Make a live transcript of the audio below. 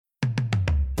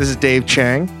This is Dave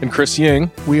Chang. And Chris Ying.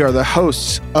 We are the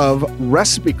hosts of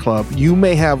Recipe Club. You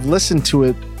may have listened to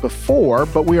it before,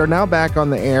 but we are now back on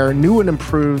the air, new and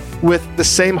improved, with the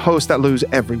same host that lose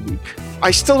every week. I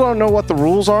still don't know what the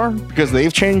rules are because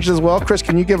they've changed as well. Chris,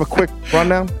 can you give a quick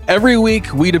rundown? Every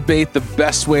week, we debate the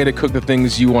best way to cook the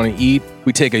things you want to eat.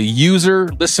 We take a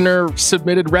listener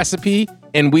submitted recipe,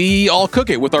 and we all cook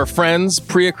it with our friends,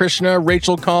 Priya Krishna,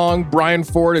 Rachel Kong, Brian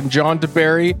Ford, and John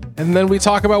DeBerry. And then we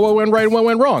talk about what went right and what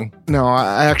went wrong. No,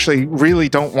 I actually really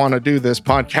don't want to do this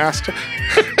podcast.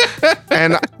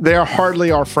 And they are hardly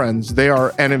our friends. They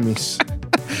are enemies.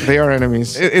 They are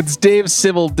enemies. It's Dave's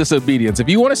civil disobedience. If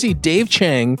you want to see Dave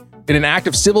Chang in an act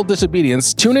of civil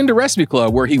disobedience, tune into Recipe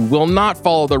Club, where he will not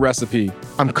follow the recipe.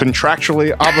 I'm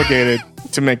contractually obligated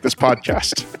to make this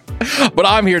podcast. But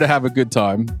I'm here to have a good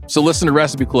time. So listen to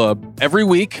Recipe Club every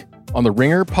week on the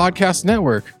Ringer Podcast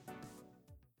Network.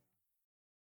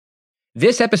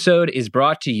 This episode is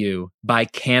brought to you by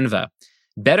Canva.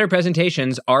 Better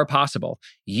presentations are possible.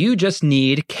 You just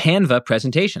need Canva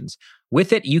presentations.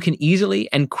 With it, you can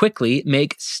easily and quickly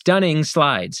make stunning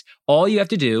slides. All you have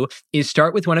to do is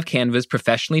start with one of Canva's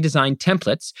professionally designed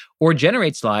templates or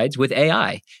generate slides with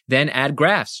AI. Then add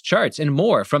graphs, charts, and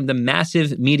more from the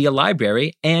massive media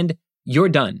library, and you're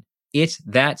done. It's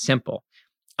that simple.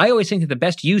 I always think that the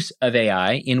best use of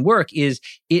AI in work is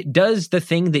it does the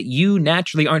thing that you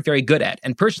naturally aren't very good at.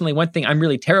 And personally, one thing I'm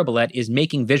really terrible at is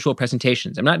making visual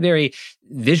presentations. I'm not very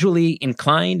visually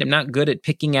inclined. I'm not good at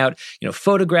picking out,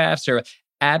 photographs or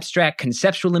abstract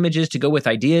conceptual images to go with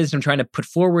ideas I'm trying to put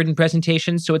forward in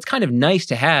presentations. So it's kind of nice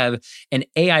to have an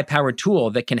AI-powered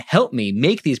tool that can help me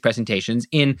make these presentations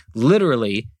in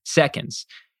literally seconds.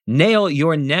 Nail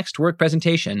your next work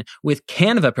presentation with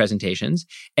Canva presentations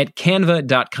at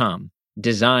canva.com,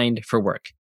 designed for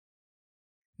work.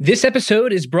 This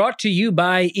episode is brought to you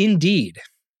by Indeed.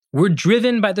 We're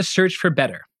driven by the search for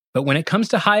better, but when it comes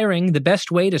to hiring, the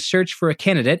best way to search for a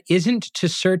candidate isn't to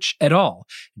search at all.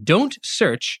 Don't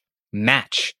search,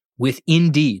 match with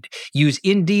Indeed. Use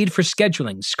Indeed for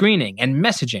scheduling, screening, and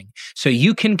messaging so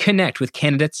you can connect with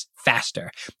candidates faster.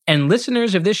 And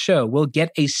listeners of this show will get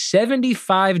a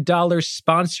 $75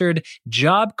 sponsored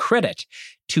job credit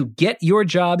to get your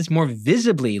jobs more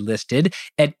visibly listed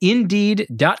at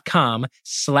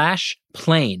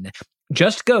Indeed.com/plane.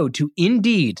 Just go to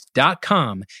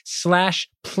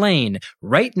Indeed.com/plane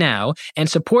right now and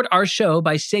support our show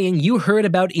by saying you heard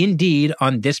about Indeed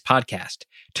on this podcast.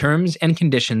 Terms and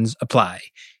conditions apply.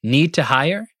 Need to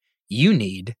hire? You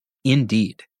need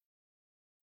Indeed.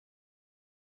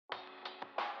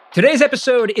 Today's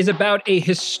episode is about a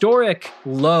historic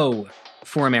low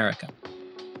for America.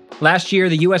 Last year,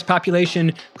 the U.S.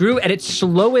 population grew at its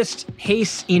slowest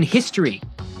pace in history.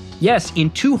 Yes, in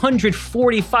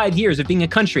 245 years of being a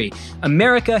country,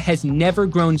 America has never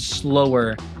grown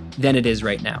slower than it is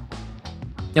right now.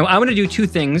 Now, I want to do two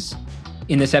things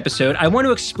in this episode. I want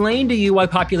to explain to you why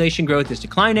population growth is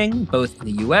declining, both in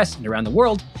the U.S. and around the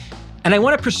world. And I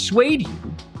want to persuade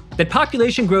you that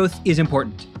population growth is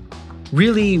important.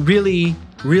 Really, really,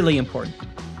 really important.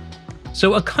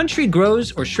 So a country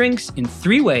grows or shrinks in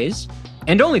three ways,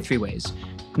 and only three ways.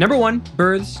 Number one,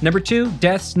 births. Number two,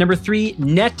 deaths. Number three,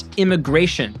 net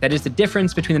immigration. That is the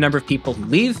difference between the number of people who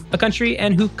leave a country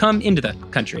and who come into the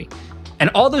country. And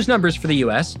all those numbers for the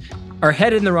US are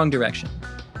headed in the wrong direction.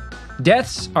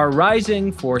 Deaths are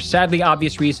rising for sadly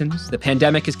obvious reasons. The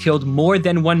pandemic has killed more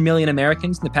than 1 million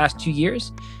Americans in the past 2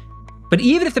 years. But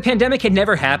even if the pandemic had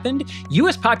never happened,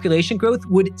 US population growth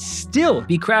would still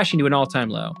be crashing to an all-time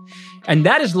low. And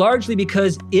that is largely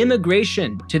because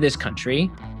immigration to this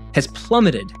country has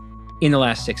plummeted in the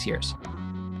last 6 years.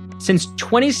 Since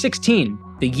 2016,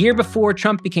 the year before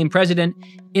Trump became president,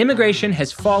 immigration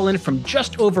has fallen from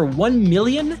just over 1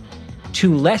 million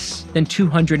to less than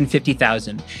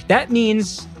 250,000. That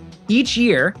means each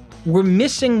year, we're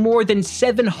missing more than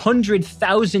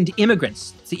 700,000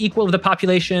 immigrants. It's the equal of the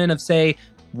population of, say,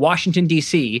 Washington,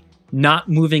 D.C., not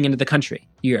moving into the country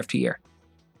year after year.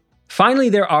 Finally,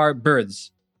 there are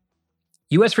births.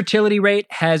 U.S. fertility rate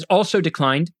has also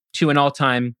declined to an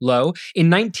all-time low. In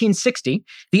 1960,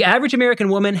 the average American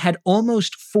woman had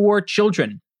almost 4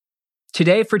 children.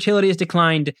 Today, fertility has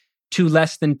declined to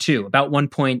less than 2, about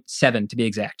 1.7 to be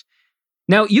exact.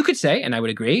 Now, you could say, and I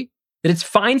would agree, that it's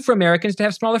fine for Americans to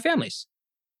have smaller families.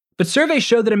 But surveys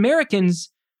show that Americans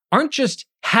aren't just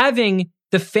having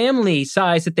the family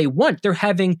size that they want, they're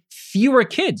having fewer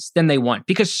kids than they want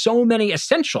because so many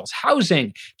essentials,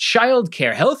 housing,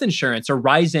 childcare, health insurance are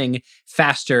rising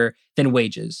faster than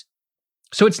wages.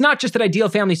 So it's not just that ideal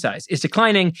family size is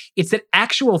declining, it's that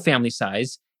actual family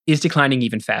size is declining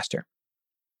even faster.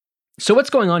 So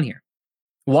what's going on here?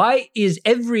 Why is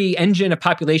every engine of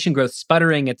population growth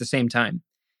sputtering at the same time?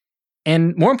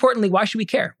 And more importantly, why should we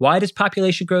care? Why does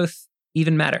population growth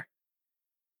even matter?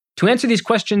 To answer these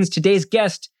questions, today's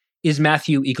guest is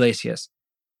Matthew Yglesias.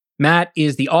 Matt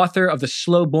is the author of the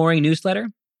Slow Boring newsletter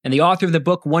and the author of the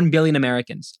book 1 Billion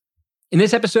Americans. In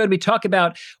this episode, we talk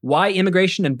about why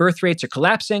immigration and birth rates are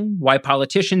collapsing, why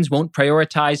politicians won't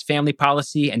prioritize family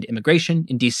policy and immigration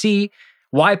in DC,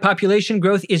 why population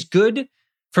growth is good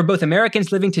for both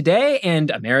Americans living today and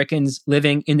Americans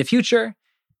living in the future,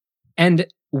 and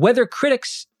whether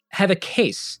critics have a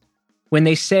case when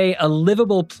they say a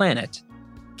livable planet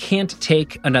can't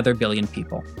take another billion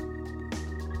people.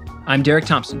 I'm Derek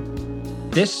Thompson.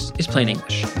 This is Plain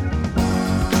English.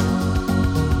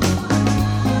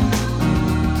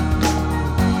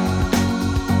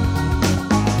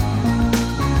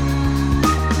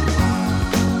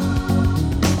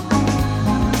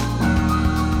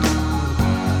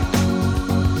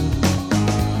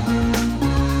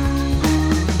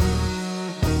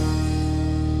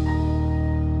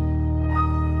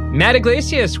 Matt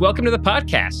Yglesias, welcome to the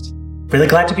podcast. Really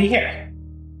glad to be here.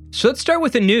 So let's start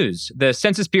with the news. The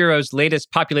Census Bureau's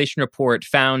latest population report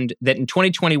found that in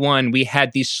 2021, we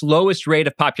had the slowest rate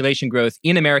of population growth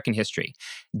in American history.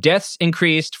 Deaths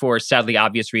increased for sadly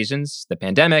obvious reasons, the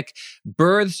pandemic.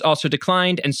 Births also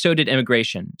declined, and so did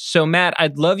immigration. So Matt,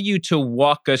 I'd love you to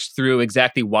walk us through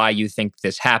exactly why you think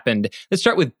this happened. Let's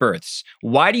start with births.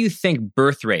 Why do you think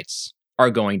birth rates are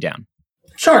going down?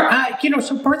 Sure.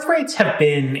 So birth rates have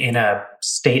been in a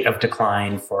state of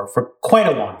decline for quite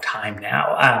a long time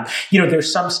now.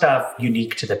 There's some stuff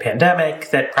unique to the pandemic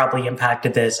that probably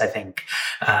impacted this. I think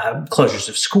closures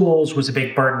of schools was a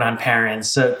big burden on parents.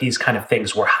 So these kind of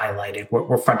things were highlighted,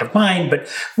 were front of mind, but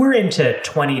we're into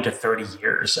 20 to 30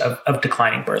 years of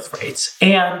declining birth rates.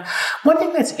 And one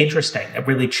thing that's interesting that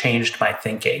really changed my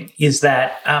thinking is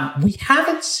that we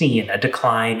haven't seen a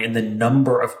decline in the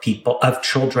number of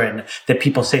children that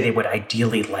people say they would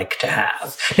ideally like to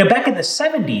have. Now, back in the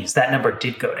 70s, that number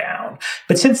did go down.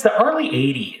 But since the early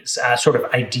 80s, sort of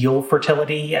ideal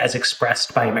fertility as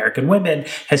expressed by American women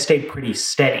has stayed pretty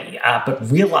steady,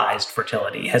 but realized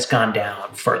fertility has gone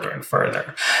down further and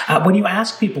further. When you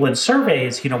ask people in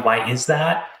surveys, why is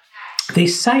that? They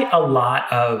cite a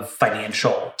lot of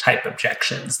financial type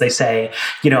objections. They say,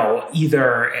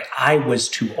 either I was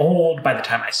too old by the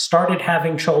time I started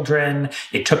having children,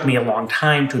 it took me a long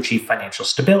time to achieve financial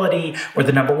stability, or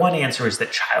the number one answer is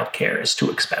that childcare is too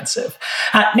expensive.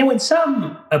 Now, in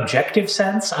some objective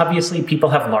sense, obviously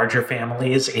people have larger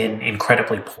families in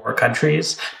incredibly poor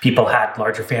countries. People had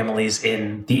larger families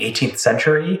in the 18th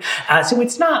century. So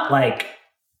it's not like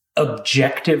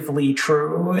objectively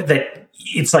true that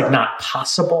it's not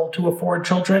possible to afford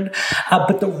children,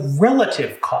 but the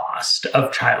relative cost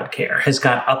of childcare has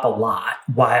gone up a lot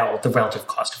while the relative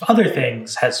cost of other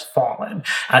things has fallen.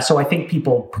 So I think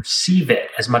people perceive it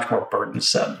as much more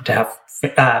burdensome to have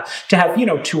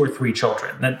 2 or 3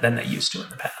 children than they used to in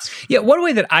the past. Yeah, one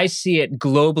way that I see it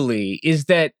globally is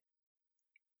that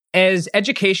as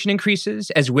education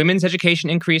increases, as women's education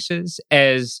increases,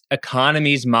 as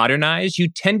economies modernize, you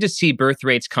tend to see birth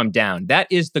rates come down. That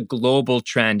is the global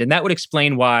trend. And that would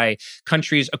explain why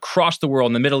countries across the world,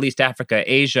 in the Middle East, Africa,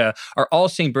 Asia, are all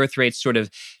seeing birth rates sort of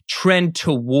trend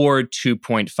toward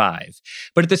 2.5.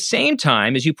 But at the same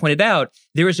time, as you pointed out,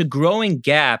 there is a growing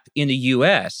gap in the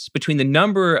US between the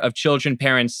number of children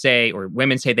parents say, or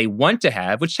women say they want to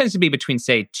have, which tends to be between,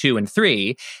 say, 2 and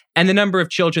 3, and the number of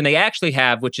children they actually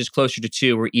have, which is closer to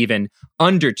 2 or even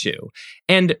under 2.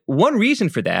 And one reason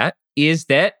for that is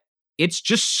that it's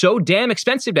just so damn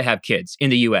expensive to have kids in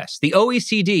the US. The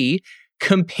OECD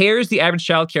compares the average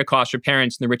childcare cost for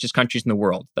parents in the richest countries in the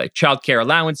world, like childcare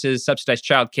allowances, subsidized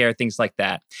childcare, things like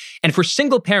that. And for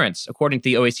single parents, according to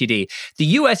the OECD, the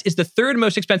US is the 3rd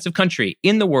most expensive country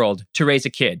in the world to raise a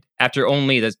kid, after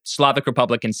only the Slavic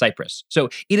Republic and Cyprus. So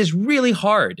it is really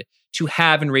hard to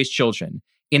have and raise children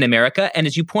in America. And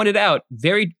as you pointed out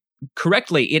very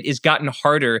correctly, it has gotten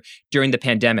harder during the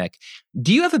pandemic.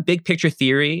 Do you have a big picture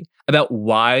theory about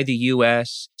why the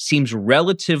US seems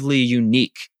relatively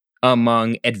unique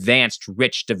among advanced,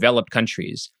 rich, developed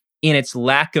countries in its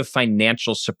lack of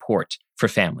financial support for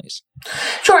families?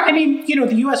 Sure.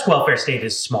 The U.S. welfare state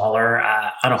is smaller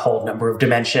on a whole number of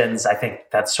dimensions. I think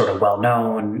that's sort of well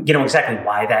known. Exactly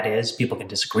why that is, people can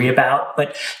disagree about.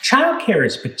 But childcare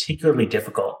is particularly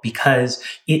difficult because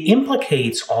it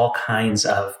implicates all kinds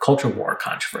of culture war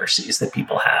controversies that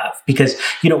people have. Because,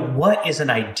 what is an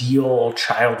ideal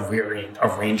child rearing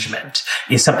arrangement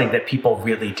is something that people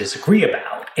really disagree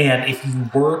about. And if you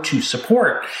were to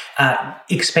support,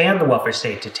 expand the welfare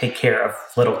state to take care of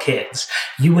little kids,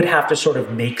 you would have to sort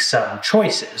of make some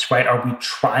choices, right? Are we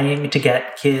trying to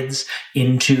get kids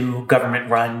into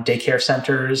government-run daycare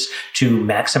centers to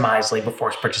maximize labor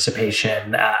force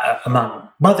participation among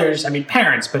mothers? I mean,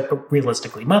 parents, but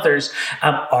realistically mothers.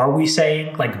 Are we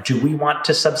saying, like, do we want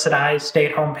to subsidize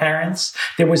stay-at-home parents?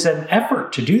 There was an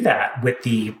effort to do that with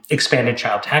the expanded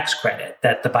child tax credit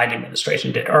that the Biden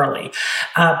administration did early.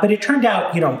 But it turned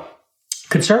out,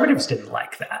 conservatives didn't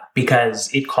like that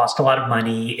because it cost a lot of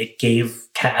money. It gave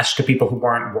cash to people who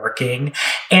weren't working.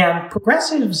 And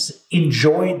progressives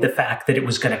enjoyed the fact that it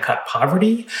was going to cut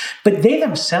poverty, but they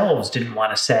themselves didn't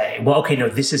want to say, well, okay, no,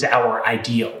 this is our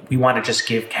ideal. We want to just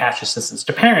give cash assistance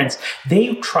to parents.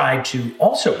 They tried to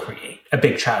also create a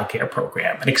big childcare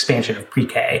program, an expansion of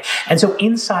pre-K. And so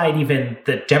inside even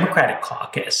the Democratic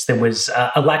caucus, there was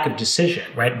a lack of decision,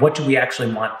 right? What do we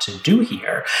actually want to do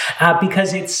here?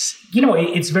 Because it's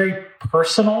very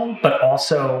personal, but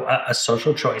also a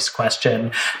social choice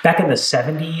question. Back in the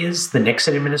 70s, the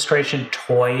Nixon administration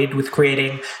toyed with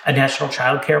creating a national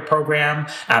child care program.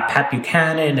 Pat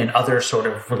Buchanan and other sort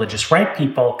of religious right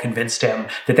people convinced him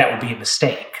that that would be a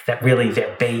mistake, that really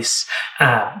their base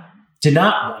did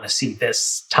not want to see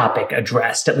this topic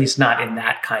addressed, at least not in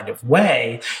that kind of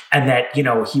way, and that,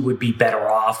 he would be better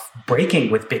off breaking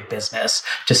with big business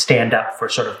to stand up for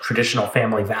sort of traditional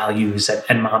family values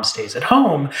and mom stays at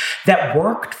home. That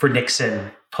worked for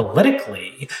Nixon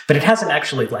politically, but it hasn't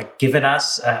actually given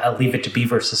us a Leave It to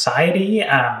Beaver society.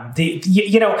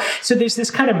 So there's this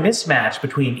kind of mismatch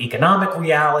between economic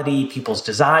reality, people's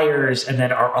desires, and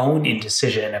then our own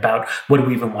indecision about what do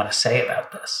we even want to say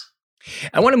about this.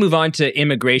 I want to move on to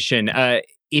immigration.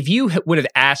 If you would have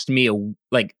asked me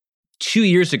 2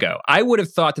 years ago, I would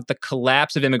have thought that the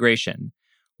collapse of immigration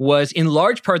was in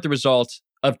large part the result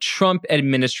of Trump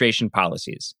administration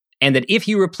policies, and that if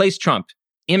you replace Trump,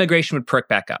 immigration would perk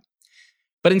back up.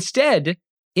 But instead,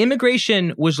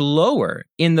 immigration was lower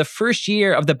in the first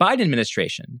year of the Biden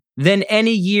administration than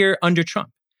any year under Trump.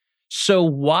 So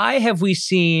why have we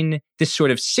seen this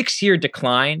sort of 6-year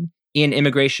decline in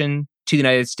immigration to the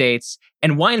United States?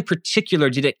 And why in particular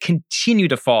did it continue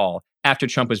to fall after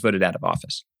Trump was voted out of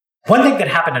office? One thing that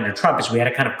happened under Trump is we had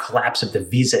a kind of collapse of the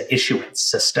visa issuance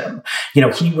system.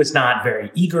 He was not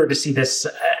very eager to see this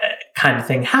kind of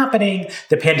thing happening.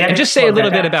 The pandemic. And just say a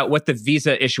little bit about what the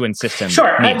visa issuance system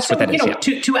means. So,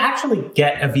 to actually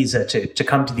get a visa to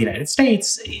come to the United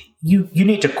States, you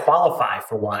need to qualify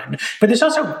for one. But there's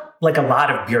also a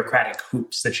lot of bureaucratic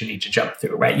hoops that you need to jump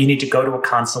through, right? You need to go to a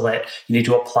consulate, you need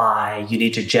to apply, you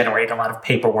need to generate a lot of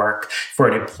paperwork for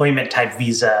an employment type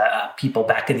visa. People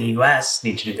back in the US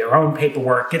need to do their own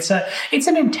paperwork. It's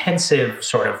an intensive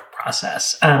sort of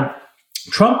process.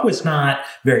 Trump was not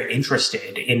very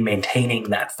interested in maintaining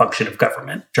that function of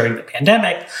government during the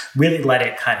pandemic, really let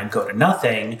it kind of go to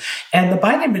nothing. And the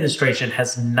Biden administration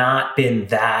has not been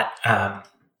that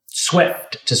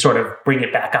swift to sort of bring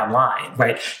it back online,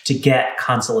 right? To get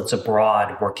consulates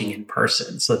abroad working in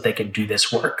person so that they can do this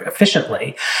work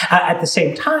efficiently. At the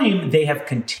same time, they have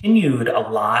continued a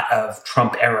lot of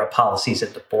Trump-era policies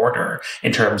at the border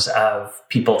in terms of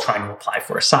people trying to apply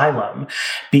for asylum.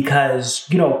 Because,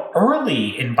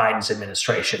 early in Biden's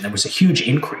administration, there was a huge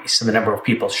increase in the number of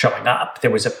people showing up. There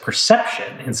was a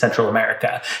perception in Central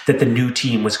America that the new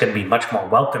team was going to be much more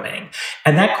welcoming.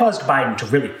 And that caused Biden to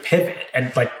really pivot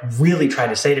and really try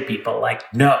to say to people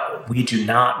no, we do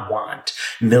not want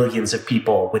millions of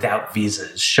people without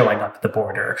visas showing up at the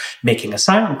border, making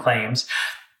asylum claims.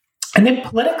 And then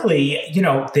politically,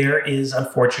 there is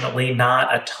unfortunately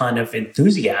not a ton of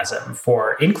enthusiasm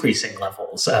for increasing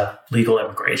levels of legal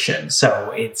immigration.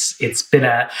 So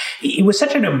it was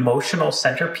such an emotional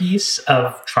centerpiece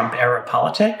of Trump-era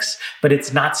politics, but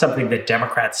it's not something that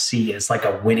Democrats see as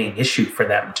a winning issue for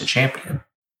them to champion.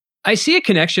 I see a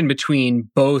connection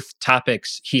between both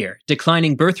topics here,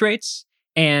 declining birth rates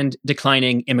and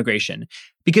declining immigration,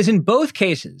 because in both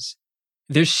cases,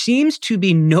 there seems to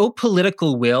be no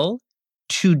political will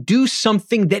to do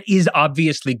something that is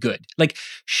obviously good.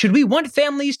 Should we want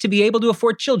families to be able to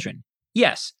afford children?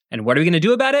 Yes. And what are we going to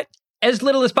do about it? As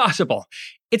little as possible.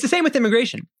 It's the same with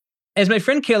immigration. As my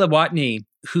friend Caleb Watney,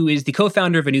 who is the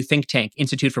co-founder of a new think tank,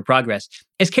 Institute for Progress,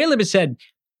 as Caleb has said,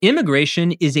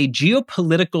 immigration is a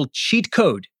geopolitical cheat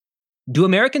code. Do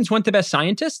Americans want the best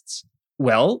scientists?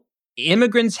 Well,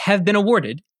 immigrants have been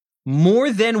awarded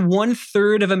more than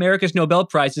 1/3 of America's Nobel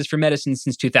Prizes for medicine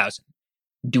since 2000.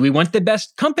 Do we want the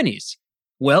best companies?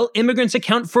 Well, immigrants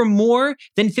account for more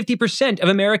than 50% of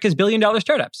America's billion-dollar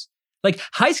startups. Like,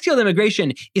 high-skilled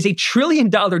immigration is $1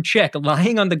 trillion check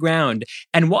lying on the ground,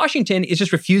 and Washington is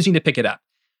just refusing to pick it up.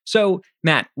 So,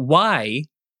 Matt, why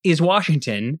is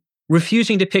Washington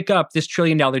refusing to pick up this $1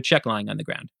 trillion check lying on the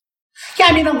ground? Yeah,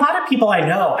 I mean, a lot of people I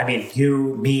know, I mean,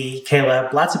 you, me,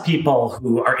 Caleb, lots of people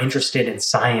who are interested in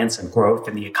science and growth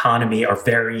in the economy are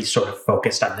very sort of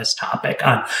focused on this topic,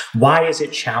 on why is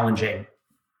it challenging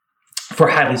for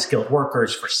highly skilled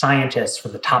workers, for scientists, for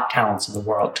the top talents in the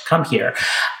world to come here.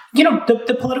 You know,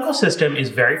 the political system is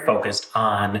very focused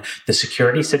on the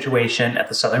security situation at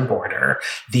the southern border,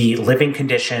 the living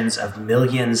conditions of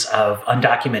millions of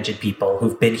undocumented people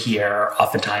who've been here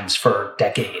oftentimes for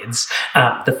decades,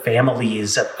 the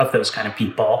families of those kind of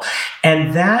people.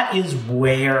 And that is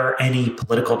where any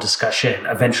political discussion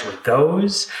eventually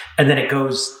goes, and then it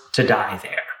goes to die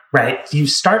there. Right? You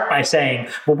start by saying,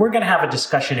 well, we're going to have a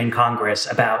discussion in Congress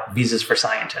about visas for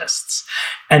scientists.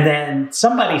 And then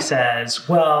somebody says,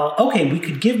 well, okay, we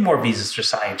could give more visas for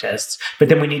scientists, but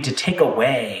then we need to take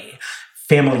away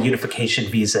family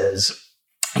unification visas,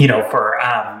 you know, for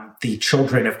the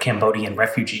children of Cambodian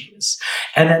refugees.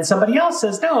 And then somebody else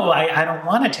says, no, I don't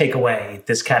want to take away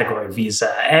this category of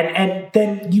visa. And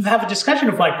then you have a discussion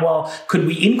of like, well, could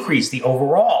we increase the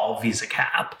overall visa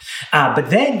cap? But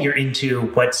then you're into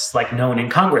what's like known in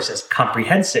Congress as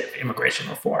comprehensive immigration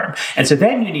reform. And so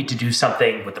then you need to do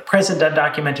something with the present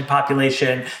undocumented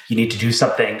population. You need to do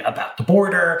something about the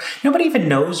border. Nobody even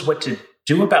knows what to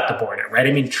do about the border, right?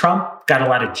 I mean, Trump got a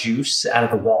lot of juice out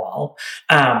of the wall,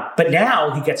 but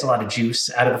now he gets a lot of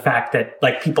juice out of the fact that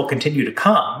like people continue to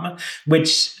come,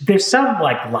 which there's some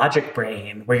like logic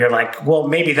brain where you're like, well,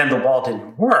 maybe then the wall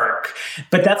didn't work,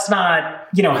 but that's not,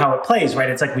 you know, how it plays, right?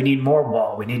 It's like, we need more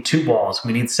wall, we need 2 walls,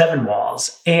 we need 7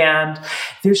 walls. And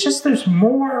there's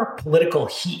more political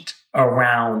heat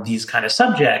around these kind of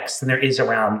subjects than there is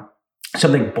around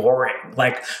something boring.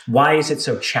 Like, why is it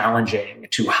so challenging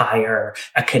to hire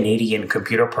a Canadian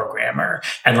computer programmer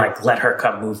and like let her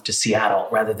come move to Seattle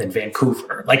rather than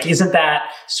Vancouver? Like, isn't that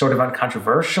sort of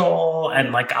uncontroversial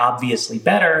and like obviously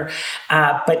better?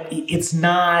 But it's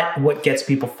not what gets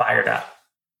people fired up.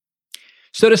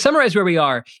 So to summarize where we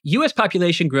are, U.S.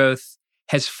 population growth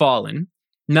has fallen,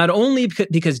 not only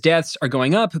because deaths are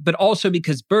going up, but also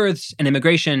because births and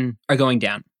immigration are going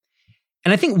down.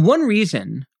 And I think one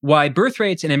reason why birth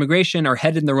rates and immigration are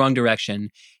headed in the wrong direction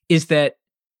is that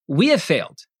we have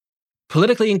failed,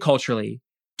 politically and culturally,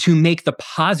 to make the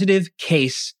positive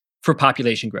case for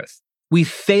population growth. We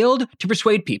failed to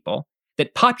persuade people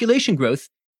that population growth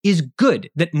is good,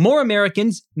 that more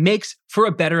Americans makes for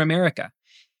a better America.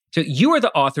 So you are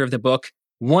the author of the book,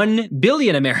 1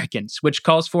 Billion Americans, which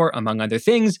calls for, among other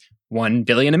things, 1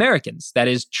 billion Americans. That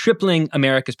is tripling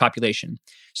America's population.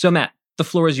 So Matt, the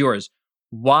floor is yours.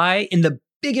 Why, in the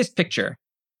biggest picture,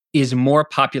 is more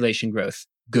population growth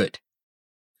good?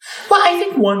 Well, I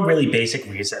think one really basic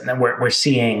reason that we're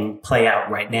seeing play out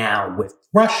right now with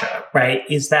Russia, right,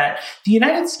 is that the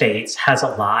United States has a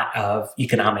lot of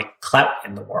economic clout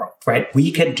in the world, right?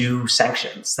 We can do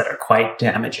sanctions that are quite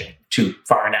damaging to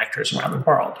foreign actors around the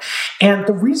world. And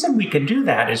the reason we can do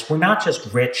that is we're not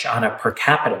just rich on a per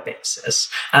capita basis,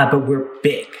 but we're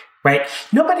big. Right?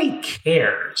 Nobody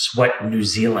cares what New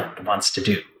Zealand wants to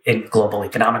do in global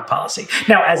economic policy.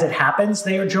 Now, as it happens,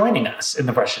 they are joining us in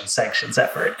the Russian sanctions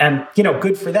effort, and, you know,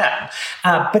 good for them.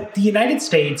 But the United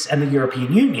States and the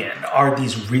European Union are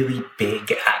these really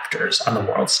big actors on the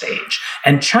world stage.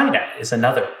 And China is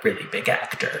another really big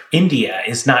actor. India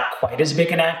is not quite as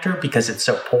big an actor because it's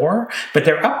so poor, but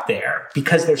they're up there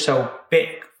because they're so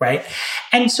big, right?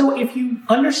 And so if you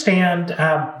understand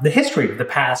the history of the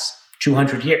past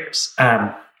 200 years.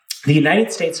 The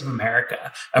United States of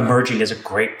America emerging as a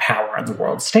great power on the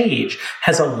world stage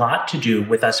has a lot to do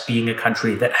with us being a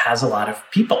country that has a lot of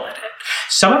people in it.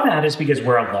 Some of that is because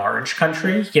we're a large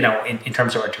country, you know, in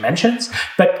terms of our dimensions,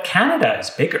 but Canada is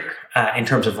bigger in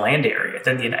terms of land area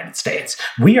than the United States.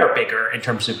 We are bigger in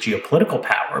terms of geopolitical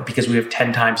power because we have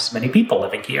 10 times as many people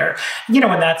living here. You know,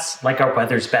 and that's like our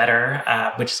weather's better,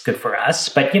 which is good for us.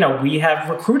 But, you know, we have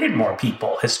recruited more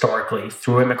people historically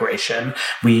through immigration.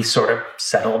 We sort of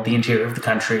settled the interior of the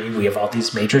country. We have all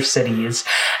these major cities.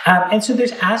 And so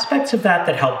there's aspects of that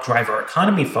that help drive our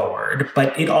economy forward,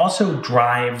 but it also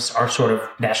drives our sort of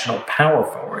national power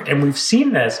forward. And we've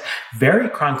seen this very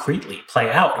concretely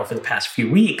play out over the past few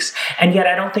weeks. And yet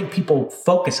I don't think people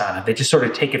focus on it. They just sort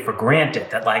of take it for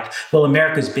granted that like, well,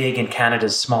 America's big and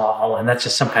Canada's small, and that's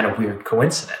just some kind of weird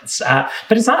coincidence.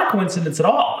 But it's not a coincidence at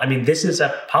all. I mean, this is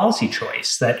a policy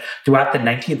choice that throughout the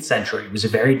 19th century was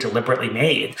very deliberately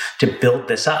made to build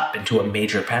this up into a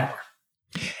major power.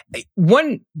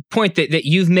 One point that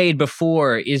you've made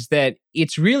before is that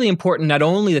it's really important not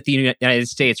only that the United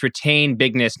States retain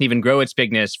bigness and even grow its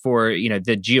bigness for,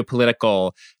 the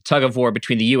geopolitical tug of war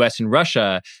between the US and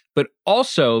Russia, but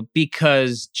also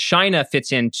because China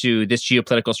fits into this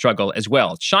geopolitical struggle as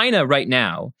well. China right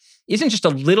now isn't just a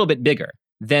little bit bigger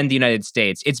than the United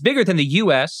States. It's bigger than the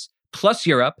US plus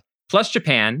Europe plus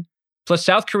Japan plus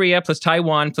South Korea plus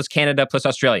Taiwan plus Canada plus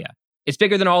Australia. It's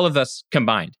bigger than all of us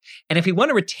combined. And if we want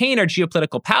to retain our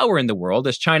geopolitical power in the world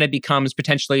as China becomes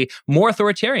potentially more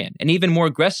authoritarian and even more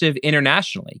aggressive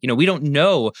internationally, we don't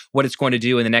know what it's going to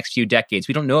do in the next few decades.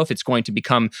 We don't know if it's going to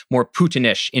become more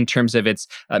Putinish in terms of its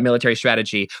military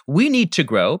strategy. We need to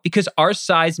grow because our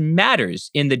size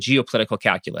matters in the geopolitical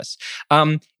calculus.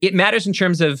 It matters in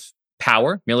terms of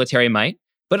power, military might,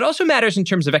 but it also matters in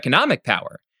terms of economic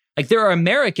power. Like there are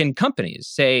American companies,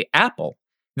 say Apple,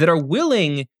 that are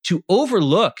willing to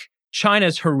overlook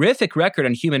China's horrific record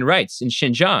on human rights in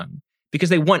Xinjiang because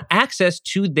they want access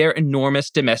to their enormous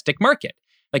domestic market.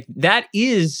 Like that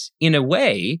is, in a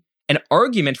way, an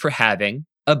argument for having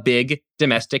a big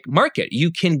domestic market.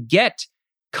 You can get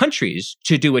countries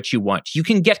to do what you want. You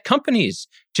can get companies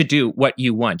to do what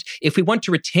you want. If we want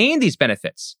to retain these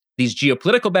benefits, these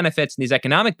geopolitical benefits and these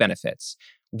economic benefits,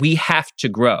 we have to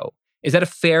grow. Is that a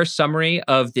fair summary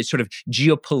of this sort of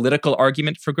geopolitical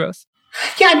argument for growth?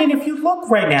 Yeah, I mean, if you look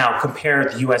right now, compare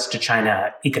the U.S. to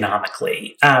China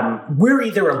economically, we're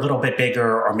either a little bit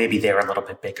bigger or maybe they're a little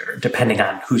bit bigger, depending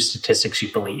on whose statistics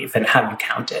you believe and how you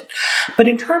count it. But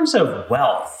in terms of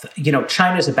wealth,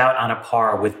 China's about on a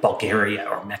par with Bulgaria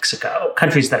or Mexico,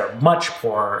 countries that are much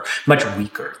poorer, much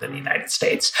weaker than the United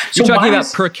States. You're talking about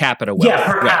per capita wealth. Yeah,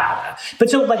 per capita. But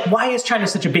so, why is China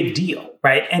such a big deal,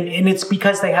 right? And it's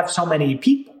because they have so many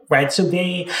people. Right. So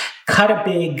they cut a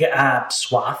big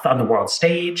swath on the world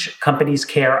stage. Companies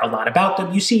care a lot about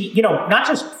them. You see, not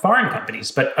just foreign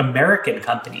companies, but American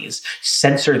companies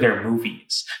censor their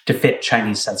movies to fit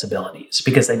Chinese sensibilities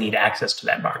because they need access to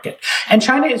that market. And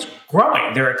China is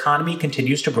growing. Their economy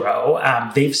continues to grow.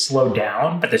 They've slowed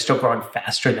down, but they're still growing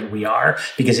faster than we are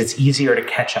because it's easier to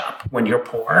catch up when you're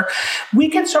poor. We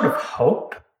can sort of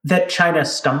hope that China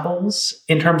stumbles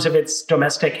in terms of its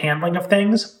domestic handling of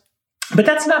things. But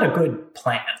that's not a good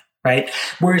plan, right?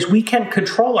 Whereas we can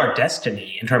control our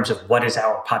destiny in terms of what is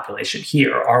our population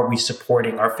here. Are we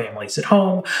supporting our families at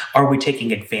home? Are we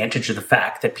taking advantage of the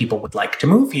fact that people would like to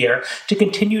move here to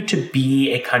continue to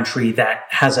be a country that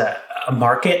has a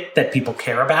market that people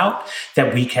care about,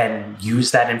 that we can use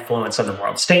that influence on the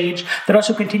world stage, that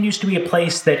also continues to be a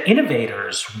place that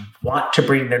innovators want to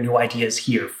bring their new ideas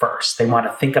here first. They want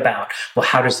to think about, well,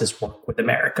 how does this work with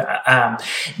America?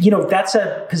 That's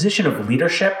a position of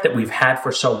leadership that we've had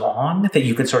for so long that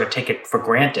you can sort of take it for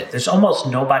granted. There's almost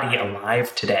nobody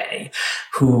alive today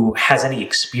who has any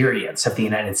experience of the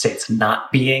United States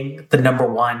not being the number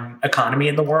one economy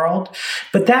in the world.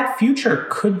 But that future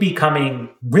could be coming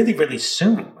really, really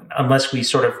soon unless we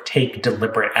sort of take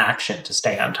deliberate action to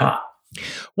stay on top.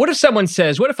 What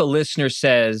if a listener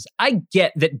says, I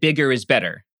get that bigger is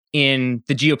better in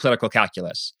the geopolitical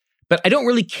calculus, but I don't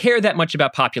really care that much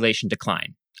about population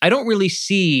decline. I don't really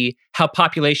see how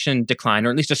population decline, or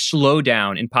at least a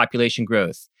slowdown in population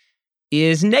growth,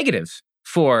 is negative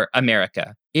for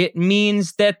America. It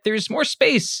means that there's more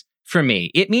space for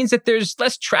me. It means that there's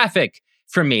less traffic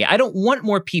for me. I don't want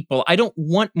more people. I don't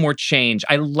want more change.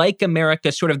 I like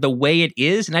America sort of the way it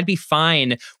is, and I'd be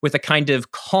fine with a kind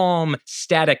of calm,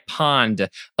 static pond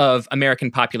of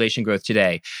American population growth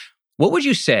today. What would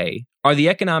you say are the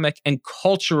economic and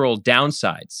cultural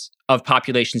downsides of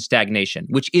population stagnation,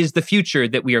 which is the future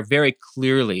that we are very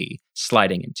clearly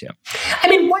sliding into? I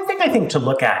mean, one thing I think to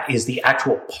look at is the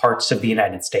actual parts of the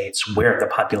United States where the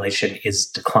population is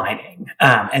declining.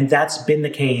 And that's been the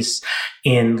case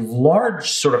in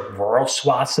large sort of rural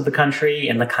swaths of the country,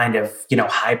 in the kind of,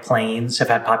 high plains have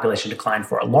had population decline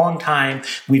for a long time.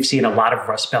 We've seen a lot of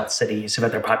Rust Belt cities have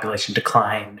had their population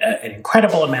decline an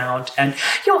incredible amount. And,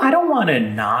 I don't want to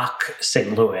knock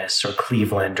St. Louis or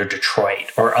Cleveland or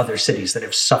Detroit or other cities that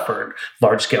have suffered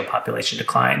large-scale population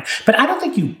decline. But I don't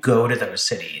think you go to those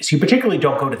cities. You particularly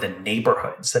don't go to the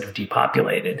neighborhoods that have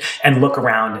depopulated and look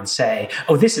around and say,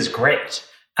 oh, this is great.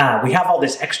 We have all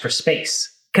this extra space.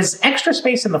 Because extra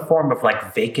space in the form of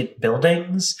vacant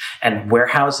buildings and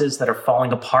warehouses that are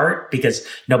falling apart because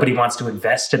nobody wants to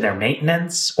invest in their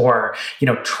maintenance, or,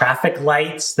 traffic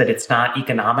lights that it's not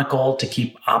economical to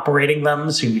keep operating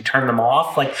them, so you turn them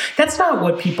off. That's not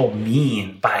what people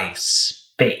mean by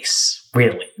space,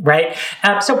 really, right?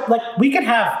 So like we can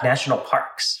have national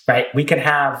parks, right? We can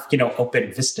have,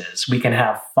 open vistas. We can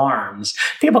have farms.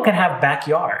 People can have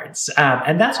backyards.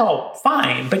 And that's all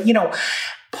fine. But,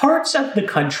 parts of the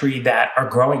country that are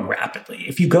growing rapidly,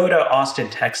 if you go to Austin,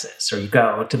 Texas, or you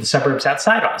go to the suburbs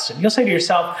outside Austin, you'll say to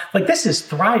yourself, like, this is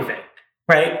thriving,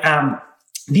 right?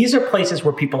 These are places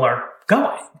where people are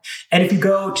going. And if you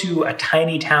go to a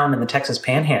tiny town in the Texas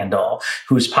Panhandle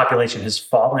whose population has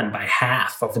fallen by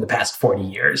half over the past 40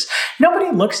 years, nobody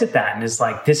looks at that and is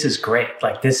like, this is great.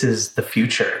 Like, this is the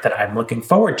future that I'm looking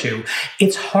forward to.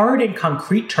 It's hard in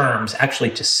concrete terms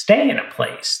actually to stay in a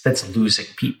place that's losing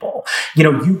people.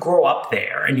 You grow up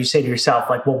there and you say to yourself,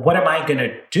 like, well, what am I going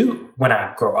to do when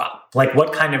I grow up? Like,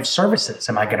 what kind of services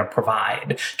am I going to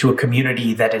provide to a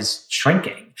community that is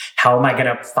shrinking? How am I going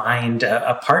to find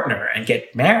a partner and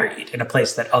get married in a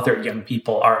place that other young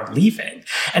people are leaving?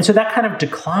 And so that kind of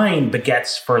decline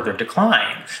begets further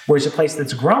decline. Whereas a place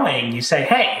that's growing, you say,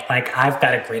 hey, like, I've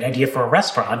got a great idea for a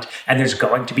restaurant and there's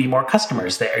going to be more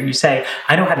customers there. You say,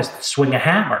 I know how to swing a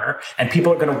hammer and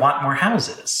people are going to want more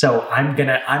houses. So I'm going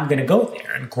to go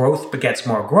there, and growth begets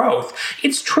more growth.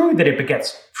 It's true that it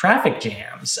begets traffic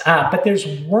jams, but there's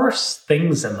worse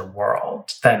things in the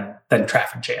world than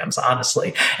traffic jams,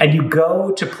 honestly. And you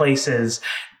go to places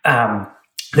that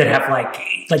have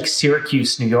like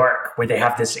Syracuse, New York, where they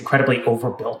have this incredibly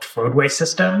overbuilt roadway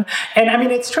system. And I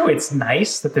mean, it's true. It's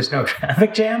nice that there's no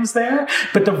traffic jams there.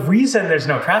 But the reason there's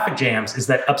no traffic jams is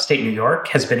that upstate New York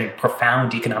has been in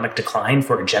profound economic decline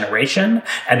for a generation,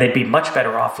 and they'd be much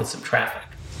better off with some traffic.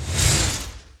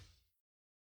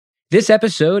 This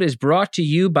episode is brought to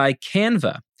you by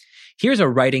Canva. Here's a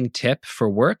writing tip for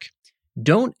work.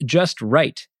 Don't just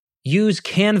write. Use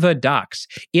Canva Docs.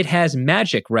 It has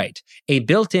Magic Write, a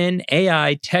built-in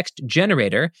AI text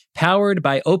generator powered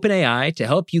by OpenAI to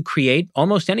help you create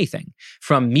almost anything,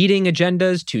 from meeting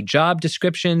agendas to job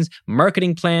descriptions,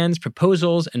 marketing plans,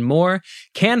 proposals, and more.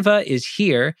 Canva is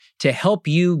here to help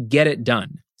you get it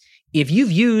done. If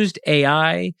you've used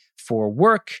AI for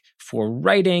work, for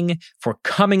writing, for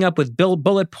coming up with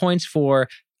bullet points for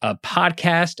a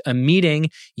podcast, a meeting,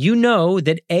 you know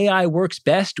that AI works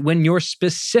best when you're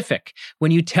specific, when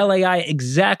you tell AI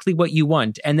exactly what you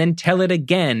want and then tell it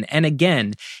again and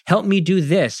again. Help me do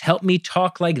this. Help me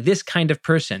talk like this kind of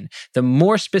person. The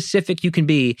more specific you can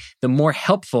be, the more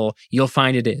helpful you'll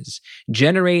find it is.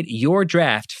 Generate your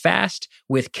draft fast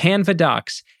with Canva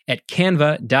Docs at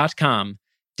canva.com,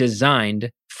 designed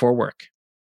for work.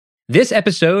 This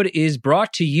episode is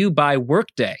brought to you by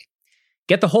Workday.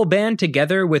 Get the whole band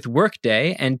together with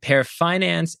Workday and pair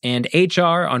finance and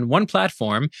HR on one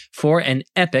platform for an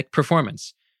epic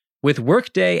performance. With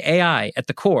Workday AI at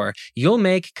the core, you'll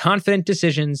make confident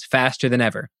decisions faster than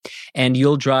ever. And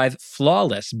you'll drive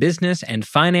flawless business and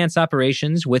finance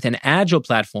operations with an agile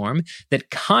platform that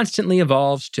constantly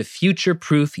evolves to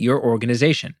future-proof your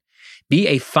organization. Be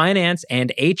a finance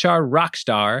and HR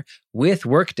rockstar with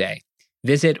Workday.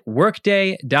 Visit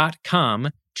workday.com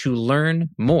to learn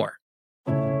more.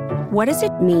 What does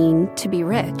it mean to be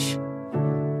rich?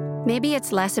 Maybe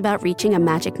it's less about reaching a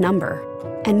magic number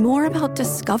and more about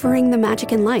discovering the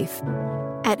magic in life.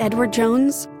 At Edward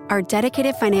Jones, our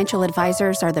dedicated financial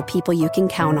advisors are the people you can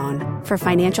count on for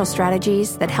financial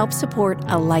strategies that help support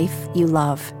a life you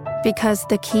love. Because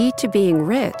the key to being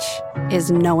rich is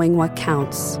knowing what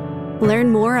counts. Learn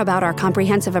more about our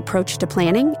comprehensive approach to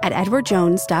planning at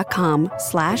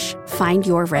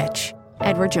edwardjones.com/findyourrich.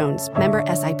 Edward Jones, member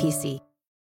SIPC.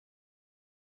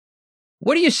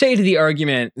 What do you say to the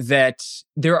argument that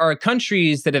there are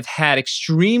countries that have had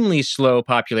extremely slow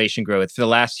population growth for the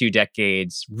last few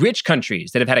decades, rich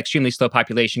countries that have had extremely slow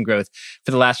population growth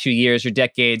for the last few years or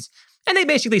decades, and they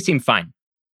basically seem fine?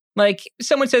 Like,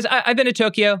 someone says, I've been to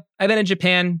Tokyo, I've been to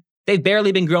Japan, they've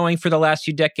barely been growing for the last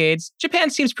few decades.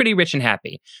 Japan seems pretty rich and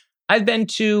happy. I've been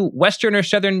to Western or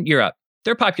Southern Europe.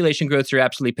 Their population growths are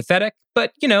absolutely pathetic,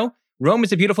 but, Rome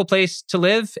is a beautiful place to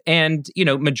live, and,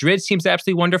 Madrid seems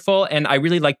absolutely wonderful, and I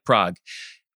really like Prague.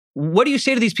 What do you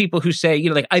say to these people who say,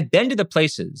 I've been to the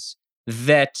places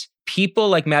that people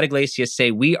like Matt Yglesias say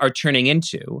we are turning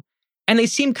into, and they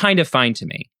seem kind of fine to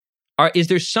me? Is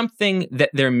there something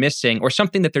that they're missing or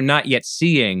something that they're not yet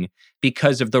seeing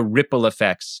because of the ripple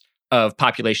effects of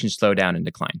population slowdown and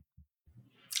decline?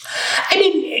 I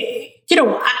mean,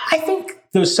 I think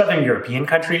those Southern European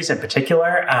countries in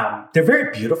particular, they're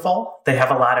very beautiful. They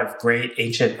have a lot of great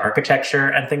ancient architecture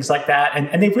and things like that.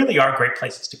 And they really are great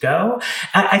places to go.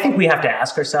 I think we have to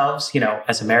ask ourselves,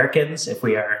 as Americans, if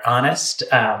we are honest,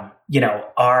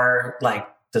 are like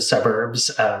the suburbs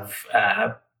of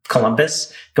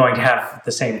Columbus going to have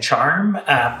the same charm?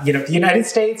 The United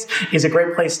States is a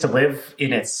great place to live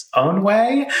in its own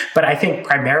way, but I think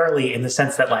primarily in the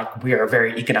sense that we are a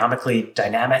very economically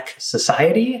dynamic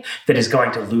society that is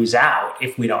going to lose out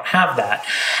if we don't have that.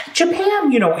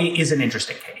 Japan, is an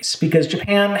interesting case because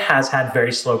Japan has had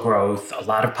very slow growth, a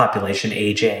lot of population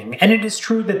aging, and it is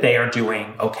true that they are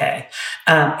doing okay.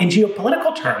 In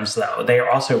geopolitical terms, though, they are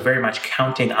also very much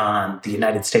counting on the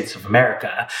United States of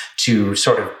America to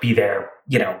sort of be their,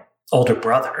 older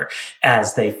brother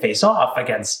as they face off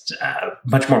against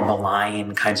much more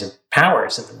malign kinds of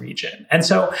powers in the region. And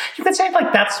so you could say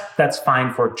that's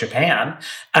fine for Japan,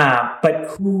 but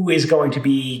who is going to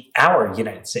be our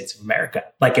United States of America?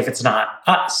 If it's not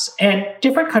us. And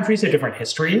different countries have different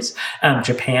histories.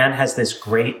 Japan has this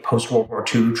great post-World War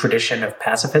II tradition of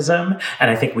pacifism, and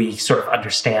I think we sort of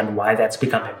understand why that's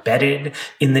become embedded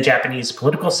in the Japanese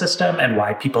political system and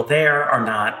why people there are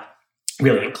not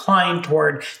really inclined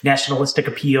toward nationalistic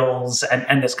appeals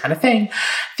and this kind of thing.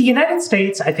 The United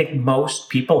States, I think most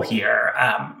people here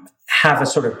have a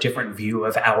sort of different view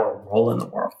of our role in the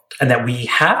world, and that we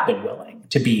have been willing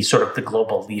to be sort of the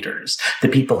global leaders, the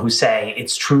people who say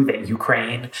it's true that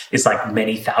Ukraine is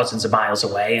many thousands of miles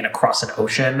away and across an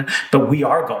ocean, but we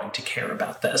are going to care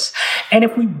about this. And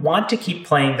if we want to keep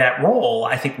playing that role,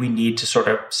 I think we need to sort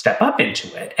of step up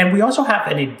into it. And we also have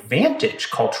an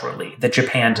advantage culturally that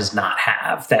Japan does not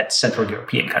have, that Central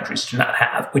European countries do not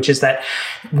have, which is that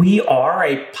we are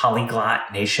a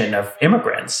polyglot nation of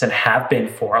immigrants and have been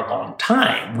for a long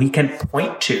time. We can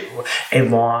point to a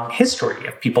long history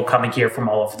of people coming here from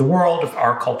all over the world, of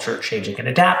our culture changing and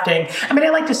adapting. I mean, I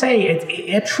like to say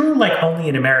a true only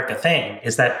in America thing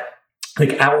is that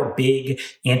our big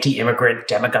anti-immigrant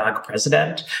demagogue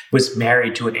president was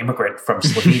married to an immigrant from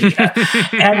Slovenia.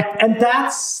 and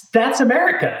that's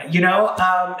America,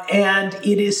 and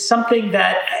it is something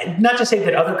that, not to say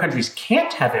that other countries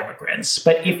can't have immigrants,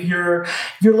 but if you're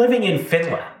living in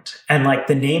Finland and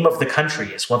the name of the country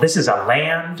is, this is a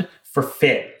land for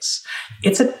Finns.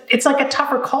 It's a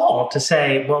tougher call to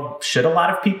say, should a lot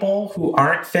of people who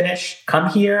aren't Finnish come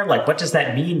here? What does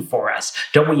that mean for us?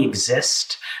 Don't we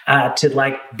exist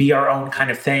to be our own kind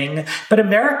of thing? But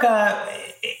America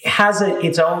has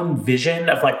its own vision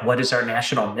of what is our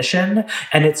national mission,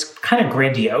 and it's kind of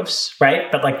grandiose, right?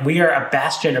 But we are a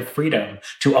bastion of freedom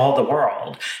to all the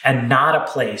world, and not a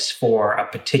place for a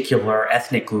particular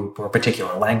ethnic group or a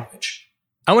particular language.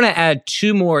 I want to add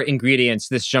two more ingredients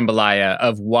to this jambalaya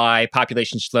of why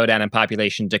population slowdown and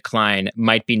population decline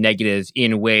might be negative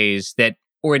in ways that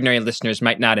ordinary listeners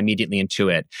might not immediately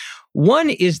intuit. One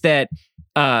is that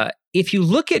if you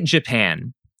look at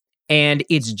Japan and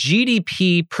its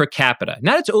GDP per capita,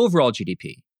 not its overall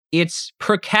GDP, its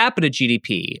per capita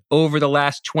GDP over the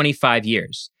last 25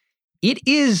 years, it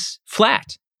is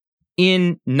flat.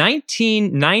 In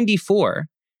 1994,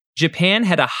 Japan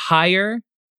had a higher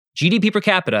GDP per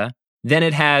capita than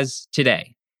it has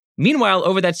today. Meanwhile,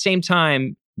 over that same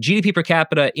time, GDP per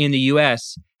capita in the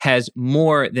US has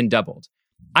more than doubled.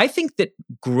 I think that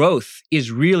growth is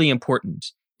really important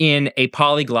in a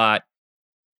polyglot,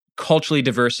 culturally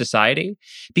diverse society,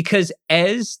 because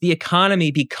as the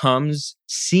economy becomes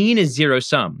seen as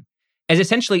zero-sum, as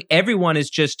essentially everyone is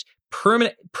just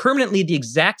permanently the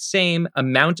exact same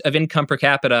amount of income per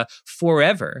capita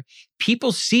forever,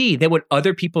 people see that what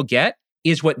other people get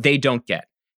is what they don't get.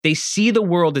 They see the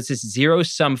world as this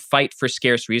zero-sum fight for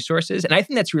scarce resources. And I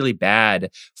think that's really bad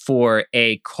for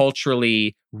a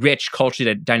culturally rich,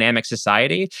 culturally dynamic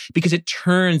society because it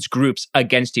turns groups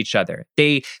against each other.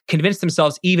 They convince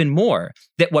themselves even more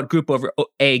that what group over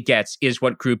A gets is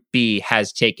what group B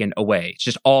has taken away. It's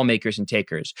just all makers and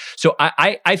takers. So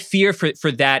I fear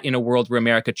for that in a world where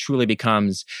America truly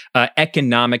becomes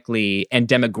economically and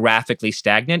demographically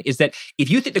stagnant, is that if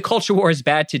you think the culture war is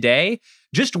bad today,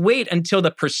 just wait until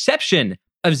the perception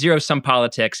of zero-sum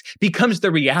politics becomes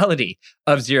the reality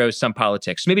of zero-sum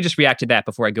politics. Maybe just react to that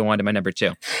before I go on to my number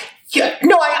two. Yeah,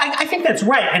 no, I think that's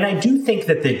right. And I do think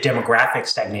that the demographic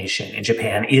stagnation in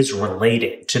Japan is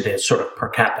related to the sort of per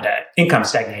capita income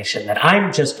stagnation, that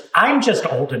I'm just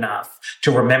old enough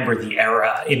to remember the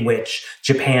era in which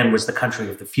Japan was the country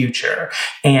of the future.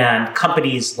 And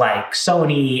companies like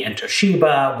Sony and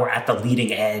Toshiba were at the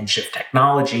leading edge of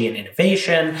technology and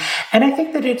innovation. And I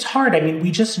think that it's hard. I mean,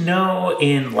 we just know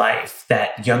in life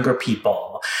that younger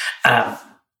people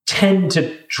tend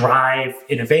to drive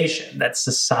innovation, that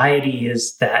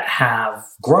societies that have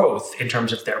growth in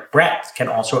terms of their breadth can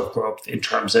also have growth in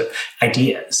terms of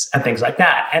ideas and things like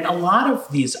that. And a lot of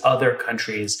these other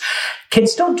countries can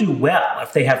still do well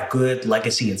if they have good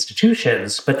legacy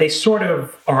institutions, but they sort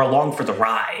of are along for the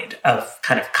ride of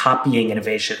kind of copying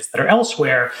innovations that are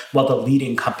elsewhere, while the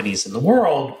leading companies in the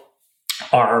world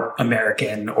are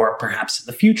American or perhaps in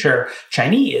the future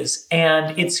Chinese.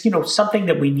 And it's, something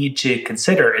that we need to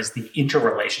consider is the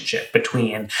interrelationship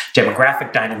between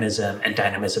demographic dynamism and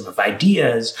dynamism of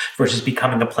ideas versus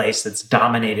becoming a place that's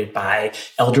dominated by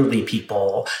elderly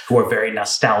people who are very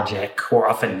nostalgic, who are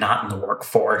often not in the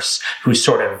workforce, who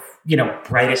sort of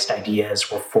brightest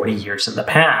ideas were 40 years in the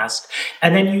past.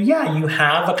 And then you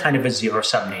have a kind of a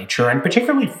zero-sum nature. And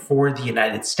particularly for the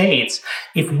United States,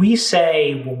 if we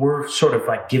say, well, we're sort of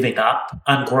like giving up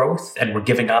on growth and we're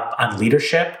giving up on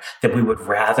leadership, that we would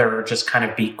rather just kind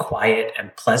of be quiet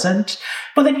and pleasant,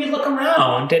 well, then you look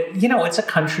around and, it's a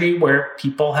country where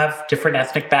people have different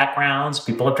ethnic backgrounds,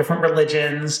 people have different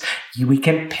religions. We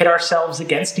can pit ourselves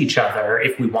against each other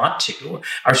if we want to.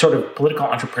 Our sort of political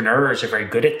entrepreneurs are very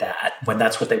good at that when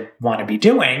that's what they want to be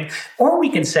doing. Or we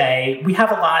can say we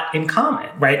have a lot in common,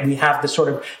 right? We have this sort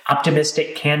of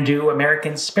optimistic, can-do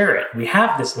American spirit. We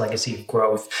have this legacy of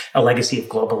growth, a legacy of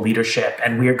global leadership,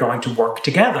 and we are going to work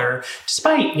together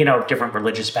despite, different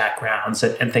religious backgrounds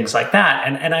and things like that.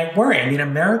 And I worry,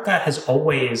 America has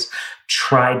always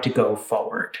tried to go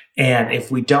forward. And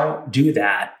if we don't do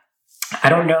that, I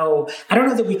don't know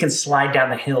that we can slide down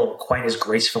the hill quite as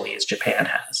gracefully as Japan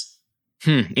has.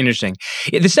 Interesting.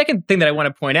 The second thing that I want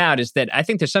to point out is that I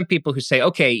think there's some people who say,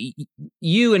 okay,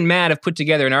 you and Matt have put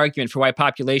together an argument for why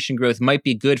population growth might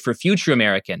be good for future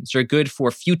Americans or good for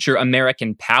future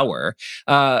American power.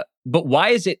 But why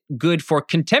is it good for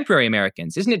contemporary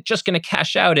Americans? Isn't it just going to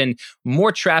cash out in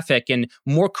more traffic and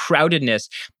more crowdedness?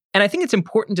 And I think it's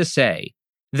important to say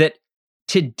that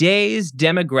today's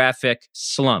demographic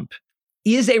slump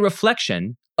is a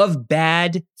reflection of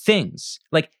bad things.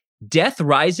 Like, death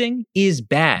rising is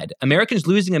bad. Americans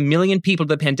losing 1 million people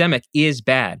to the pandemic is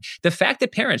bad. The fact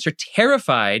that parents are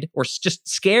terrified or just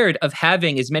scared of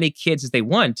having as many kids as they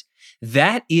want,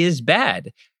 that is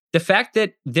bad. The fact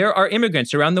that there are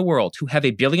immigrants around the world who have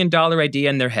 $1 billion idea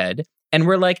in their head, and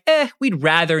we're like, we'd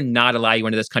rather not allow you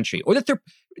into this country. Or that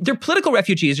they're political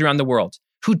refugees around the world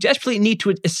who desperately need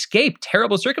to escape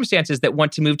terrible circumstances that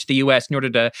want to move to the US in order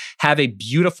to have a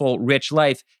beautiful, rich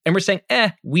life. And we're saying,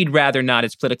 we'd rather not.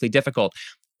 It's politically difficult.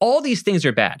 All these things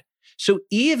are bad. So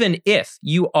even if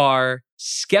you are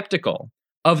skeptical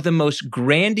of the most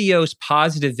grandiose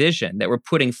positive vision that we're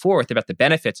putting forth about the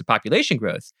benefits of population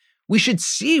growth, we should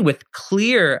see with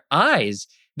clear eyes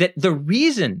that the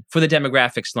reason for the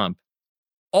demographic slump,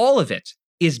 all of it,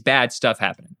 is bad stuff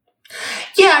happening.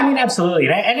 Yeah, absolutely.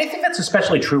 And I think that's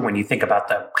especially true when you think about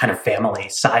the kind of family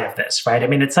side of this, right?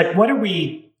 It's like, what are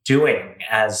we doing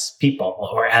as people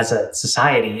or as a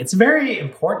society? It's very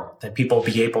important that people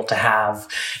be able to have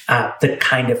the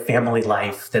kind of family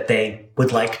life that they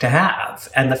would like to have.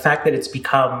 And the fact that it's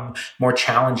become more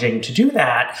challenging to do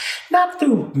that, not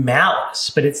through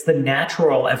malice, but it's the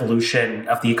natural evolution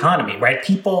of the economy, right?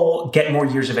 People get more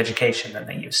years of education than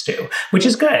they used to, which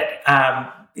is good.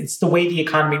 It's the way the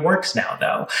economy works now,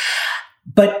 though.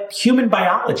 But human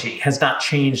biology has not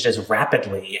changed as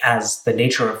rapidly as the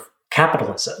nature of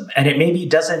capitalism. And it maybe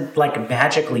doesn't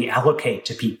magically allocate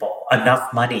to people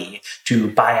enough money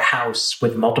to buy a house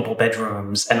with multiple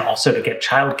bedrooms and also to get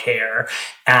childcare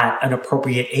at an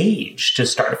appropriate age to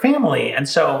start a family. And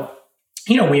so,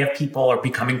 we have people are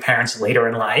becoming parents later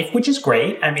in life, which is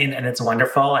great. And it's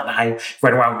wonderful. And I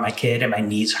run around with my kid and my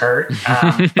knees hurt.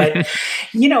 But,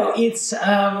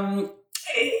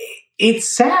 it's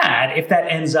sad if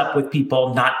that ends up with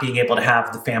people not being able to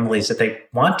have the families that they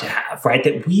want to have, right?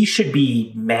 That we should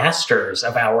be masters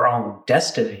of our own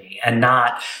destiny and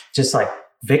not just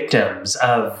victims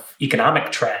of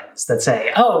economic trends that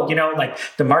say,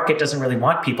 the market doesn't really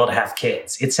want people to have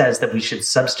kids. It says that we should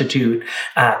substitute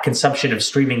consumption of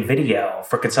streaming video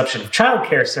for consumption of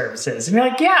childcare services. And you're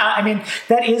like,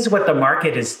 that is what the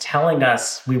market is telling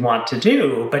us we want to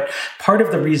do. But part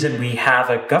of the reason we have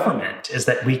a government is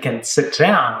that we can sit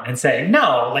down and say,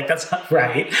 no, that's not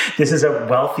right. This is a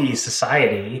wealthy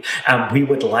society. We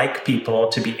would like people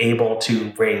to be able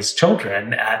to raise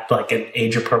children at an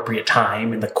age-appropriate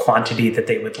time in the quantity that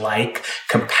they would like,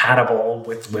 compatible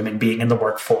with women being in the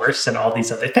workforce and all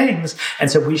these other things.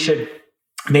 And so we should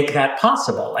make that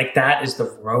possible. Like, that is the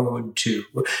road to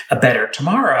a better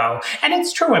tomorrow. And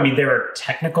it's true. I mean, there are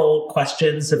technical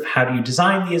questions of how do you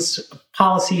design these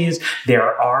policies.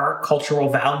 There are cultural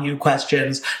value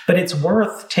questions, but it's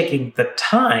worth taking the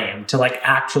time to like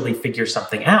actually figure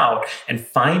something out and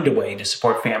find a way to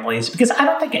support families, because I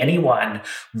don't think anyone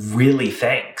really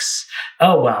thinks,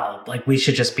 oh, well, like we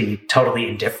should just be totally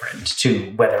indifferent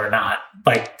to whether or not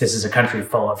like this is a country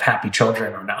full of happy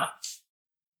children or not.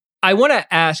 I want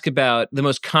to ask about the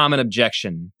most common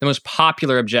objection, the most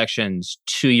popular objections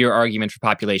to your argument for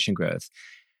population growth.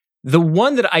 The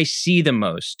one that I see the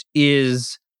most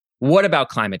is, what about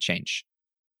climate change?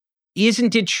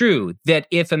 Isn't it true that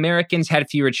if Americans had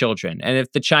fewer children, and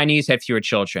if the Chinese had fewer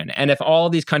children, and if all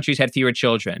these countries had fewer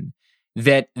children,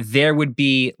 that there would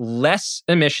be less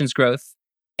emissions growth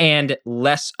and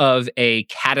less of a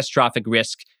catastrophic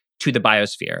risk to the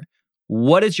biosphere?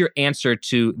 What is your answer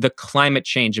to the climate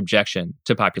change objection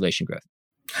to population growth?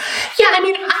 Yeah, I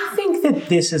mean, I think that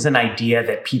this is an idea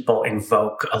that people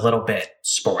invoke a little bit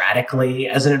sporadically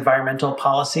as an environmental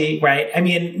policy, right? I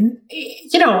mean,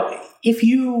 you know, if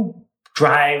you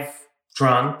drive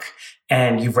drunk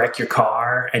and you wreck your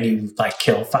car and you like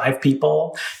kill 5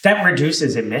 people, that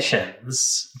reduces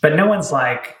emissions. But no one's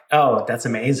like, oh, that's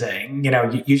amazing. You know,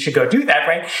 you should go do that,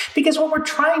 right? Because what we're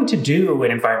trying to do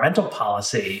in environmental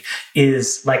policy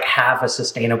is like have a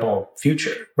sustainable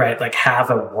future, right? Like have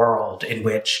a world in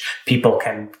which people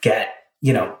can get,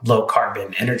 you know, low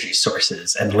carbon energy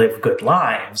sources and live good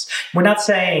lives. We're not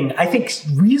saying, I think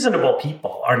reasonable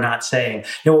people are not saying,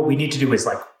 no, what we need to do is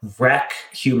like wreck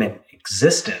human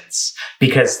existence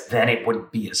because then it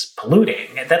wouldn't be as polluting.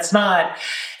 That's not,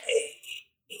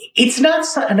 it's not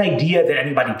an idea that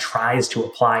anybody tries to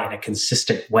apply in a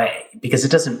consistent way because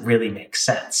it doesn't really make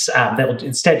sense. They'll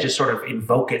instead just sort of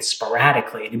invoke it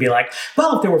sporadically and be like,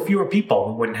 well, if there were fewer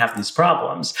people, we wouldn't have these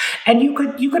problems. And you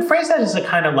could phrase that as a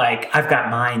kind of like, I've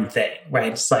got mine thing,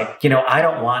 right? It's like, you know, I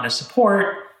don't want to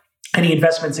support any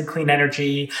investments in clean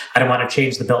energy. I don't want to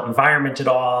change the built environment at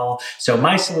all. So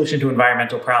my solution to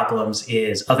environmental problems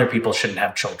is other people shouldn't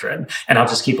have children and I'll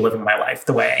just keep living my life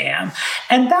the way I am.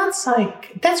 And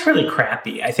that's really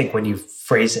crappy, I think, when you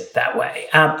phrase it that way.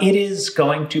 It is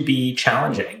going to be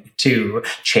challenging to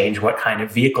change what kind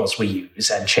of vehicles we use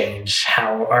and change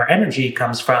how our energy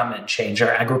comes from and change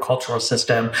our agricultural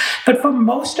system. But for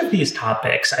most of these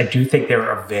topics, I do think there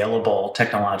are available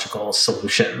technological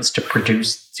solutions to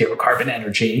produce zero carbon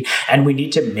energy. And we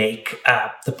need to make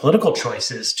the political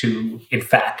choices to, in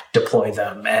fact, deploy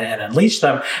them and unleash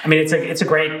them. I mean, it's a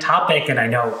great topic. And I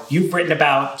know you've written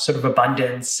about sort of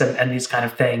abundance and these kind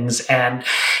of things. And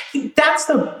that's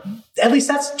at least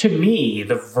that's to me,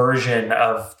 the version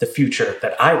of the future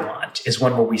that I want is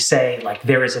one where we say, like,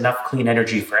 there is enough clean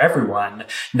energy for everyone,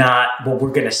 not, well,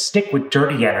 we're going to stick with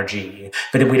dirty energy,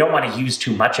 but then we don't want to use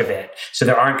too much of it. So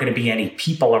there aren't going to be any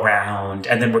people around.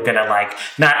 And then we're going to like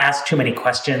not ask too many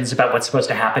questions about what's supposed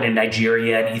to happen in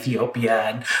Nigeria and Ethiopia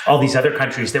and all these other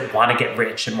countries that want to get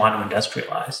rich and want to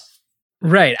industrialize.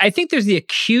 Right. I think there's the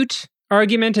acute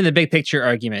argument and the big picture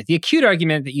argument. The acute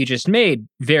argument that you just made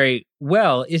very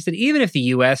well is that even if the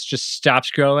US just stops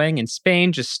growing and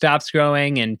Spain just stops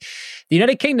growing and the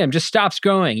United Kingdom just stops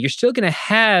growing, you're still going to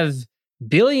have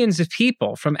billions of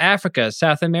people from Africa,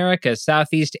 South America,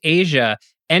 Southeast Asia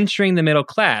entering the middle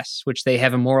class, which they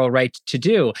have a moral right to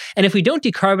do. And if we don't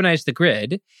decarbonize the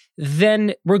grid,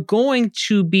 then we're going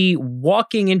to be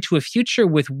walking into a future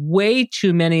with way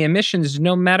too many emissions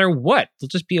no matter what. There'll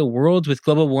just be a world with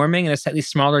global warming and a slightly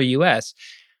smaller US.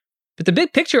 But the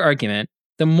big picture argument,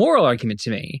 the moral argument to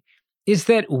me, is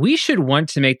that we should want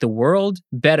to make the world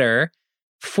better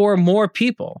for more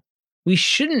people. We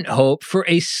shouldn't hope for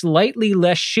a slightly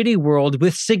less shitty world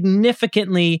with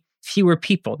significantly fewer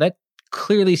people. That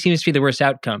clearly seems to be the worst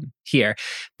outcome here.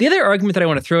 The other argument that I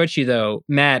want to throw at you, though,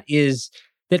 Matt, is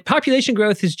that population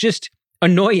growth is just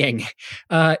annoying.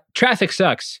 Traffic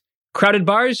sucks. Crowded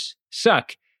bars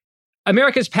suck.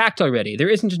 America's packed already. There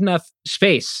isn't enough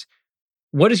space.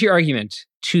 What is your argument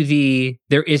to the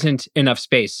there isn't enough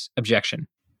space objection?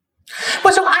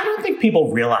 Well, so I don't think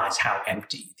people realize how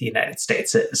empty the United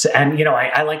States is. And, you know,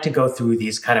 I like to go through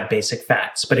these kind of basic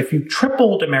facts. But if you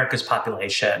tripled America's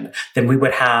population, then we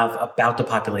would have about the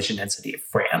population density of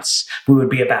France. We would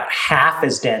be about half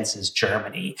as dense as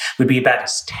Germany. We'd be about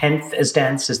a tenth as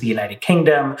dense as the United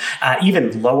Kingdom,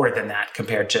 even lower than that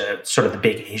compared to sort of the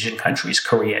big Asian countries,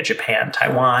 Korea, Japan,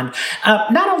 Taiwan.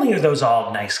 Not only are those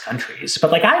all nice countries,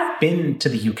 but like I've been to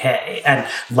the UK and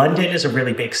London is a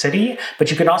really big city, but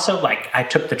you can also, like, I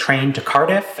took the train train to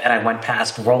Cardiff and I went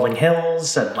past rolling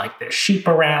hills and like there's sheep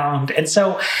around. And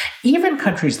so even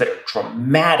countries that are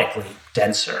dramatically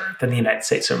denser than the United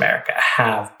States of America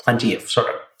have plenty of sort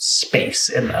of space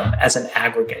in them as an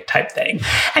aggregate type thing.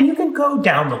 And you can go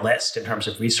down the list in terms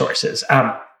of resources.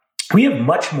 We have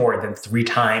much more than 3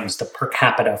 times the per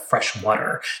capita fresh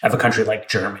water of a country like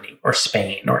Germany or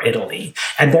Spain or Italy.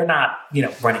 And they're not,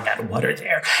 running out of water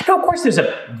there. Now, of course, there's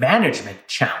a management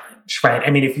challenge, right? I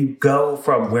mean, if you go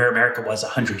from where America was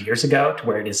 100 years ago to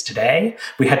where it is today,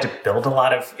 we had to build a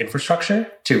lot of infrastructure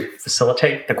to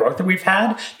facilitate the growth that we've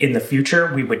had. In the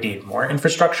future, we would need more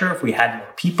infrastructure if we had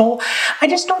more people. I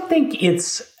just don't think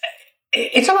it's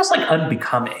almost like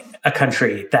unbecoming a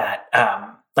country that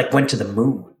went to the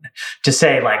moon to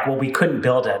say well, we couldn't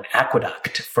build an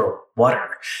aqueduct for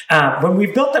water. When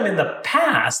we've built them in the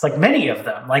past, many of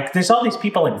them, there's all these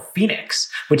people in Phoenix,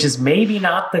 which is maybe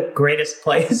not the greatest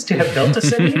place to have built a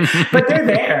city, but they're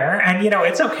there and,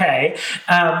 it's okay.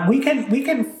 We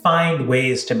can find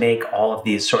ways to make all of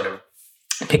these sort of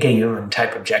Picayune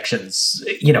type objections,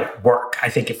 work. I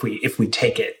think if we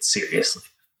take it seriously.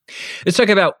 Let's talk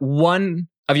about one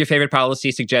of your favorite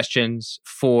policy suggestions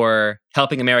for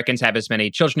helping Americans have as many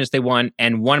children as they want,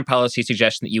 and one policy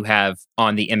suggestion that you have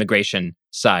on the immigration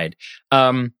side.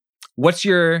 What's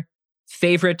your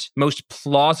favorite, most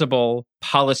plausible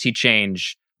policy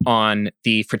change on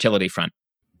the fertility front?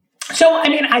 So,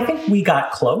 I think we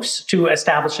got close to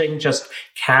establishing just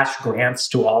cash grants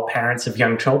to all parents of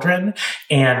young children.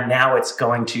 And now it's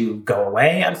going to go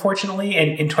away, unfortunately,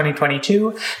 in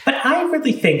 2022. But I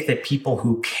really think that people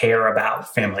who care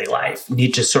about family life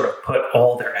need to sort of put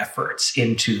all their efforts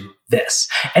into this.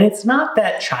 And it's not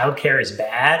that childcare is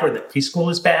bad or that preschool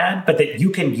is bad, but that you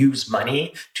can use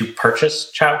money to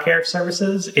purchase childcare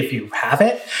services if you have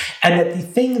it. And that the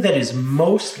thing that is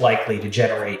most likely to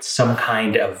generate some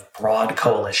kind of broad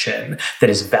coalition that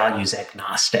is values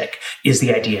agnostic is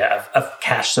the idea of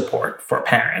cash support for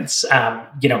parents.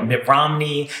 Mitt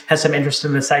Romney has some interest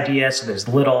in this idea, so there's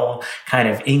little kind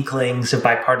of inklings of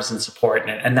bipartisan support,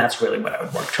 and that's really what I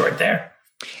would work toward there.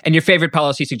 And your favorite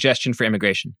policy suggestion for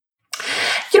immigration?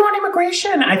 On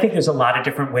immigration, I think there's a lot of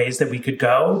different ways that we could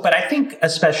go, but I think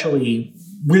especially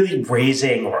really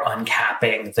raising or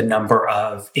uncapping the number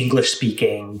of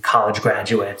English-speaking college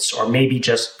graduates, or maybe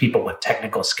just people with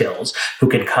technical skills who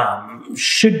can come,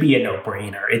 should be a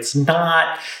no-brainer. It's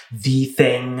not the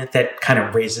thing that kind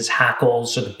of raises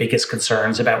hackles or the biggest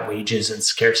concerns about wages and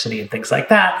scarcity and things like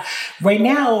that. Right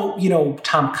now,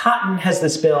 Tom Cotton has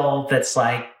this bill that's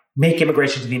make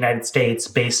immigration to the United States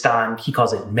based on, he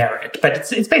calls it merit, but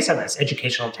it's based on this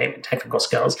educational attainment, technical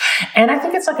skills. And I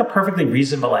think it's a perfectly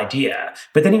reasonable idea,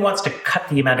 but then he wants to cut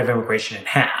the amount of immigration in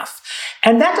half.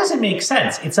 And that doesn't make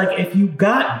sense. It's if you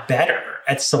got better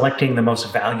at selecting the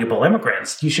most valuable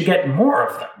immigrants, you should get more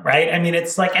of them, right?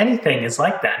 It's anything is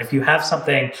like that. If you have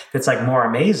something that's more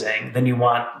amazing, then you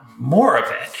want more of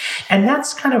it. And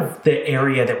that's kind of the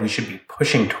area that we should be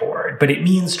pushing toward. But it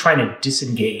means trying to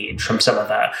disengage from some of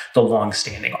the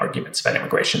long-standing arguments about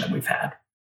immigration that we've had.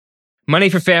 Money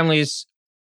for families,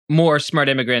 more smart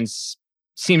immigrants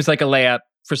seems like a layup.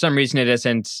 For some reason, it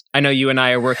isn't. I know you and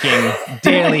I are working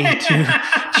daily to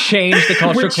change the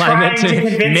cultural climate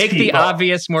to make the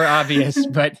obvious more obvious,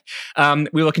 but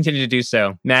we will continue to do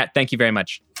so. Matt, thank you very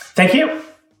much. Thank you.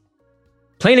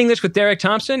 Plain English with Derek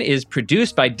Thompson is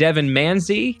produced by Devin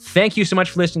Manzi. Thank you so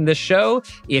much for listening to this show.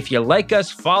 If you like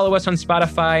us, follow us on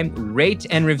Spotify, rate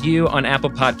and review on Apple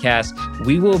Podcasts.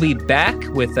 We will be back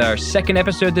with our second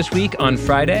episode this week on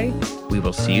Friday. We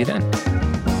will see you then.